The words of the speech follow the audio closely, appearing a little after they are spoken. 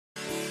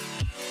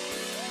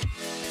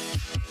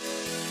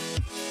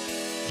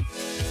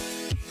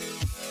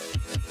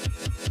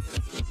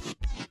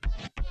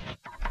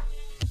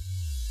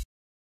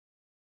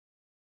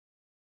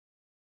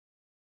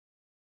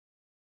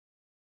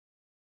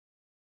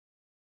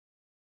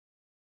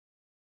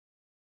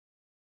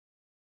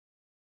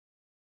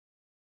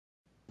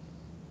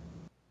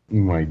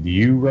Why, do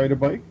you ride a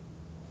bike?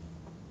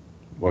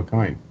 What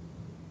kind?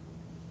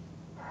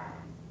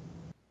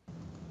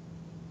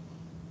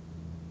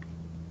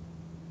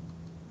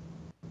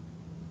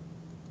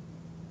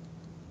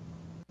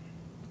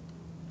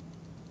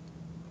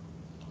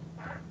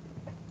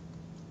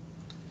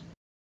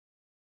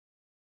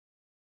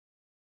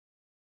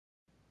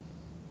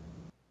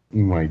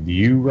 Why, do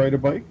you ride a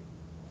bike?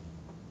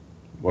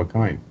 What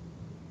kind?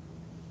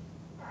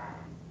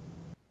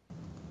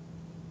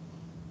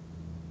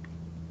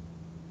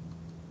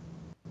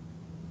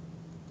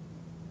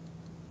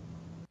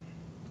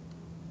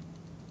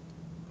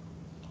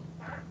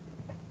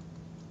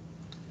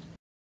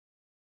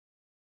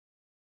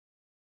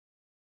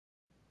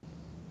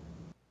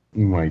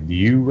 Why, do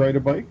you ride a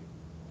bike?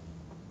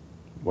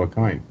 What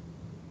kind?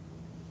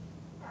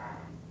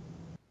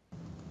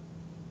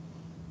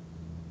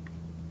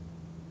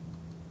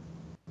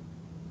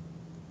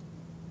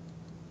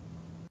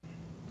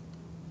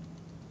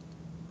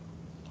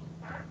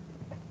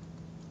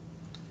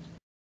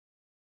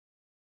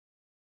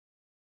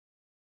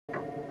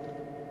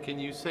 Can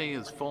you say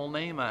his full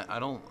name? I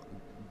don't.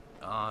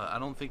 I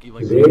don't think you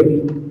like.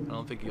 I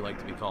don't think you like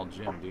to be called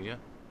Jim, do you?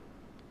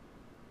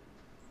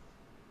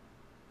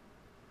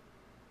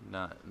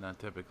 Not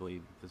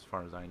typically, as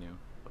far as I knew.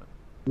 But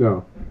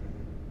No.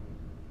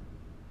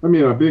 I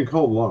mean, I've been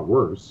called a lot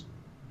worse.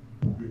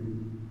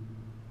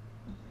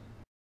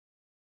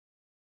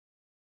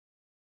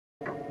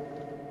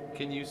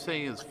 can you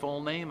say his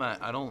full name?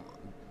 I don't.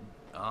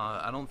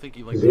 I don't think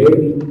you like.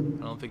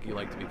 I don't think you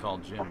like to be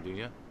called Jim, do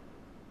you?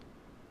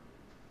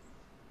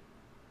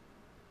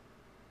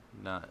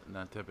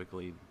 Not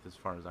typically, as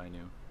far as I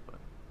knew. But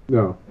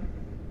No.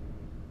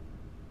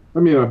 I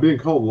mean, I've been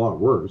called a lot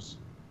worse.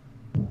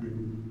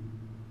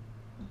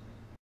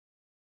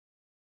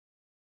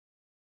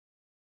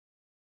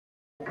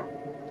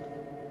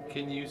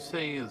 can you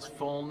say his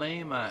full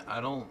name? I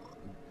don't.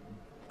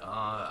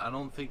 I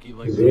don't think you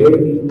like.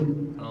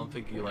 I don't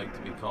think you like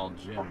to be called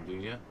Jim, do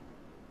you?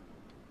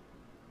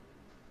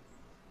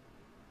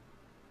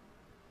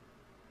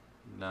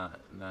 Not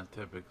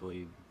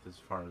typically, as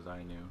far as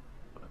I knew.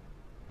 But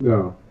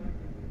No.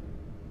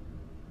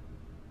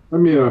 I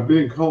mean, I've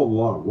been called a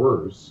lot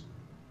worse.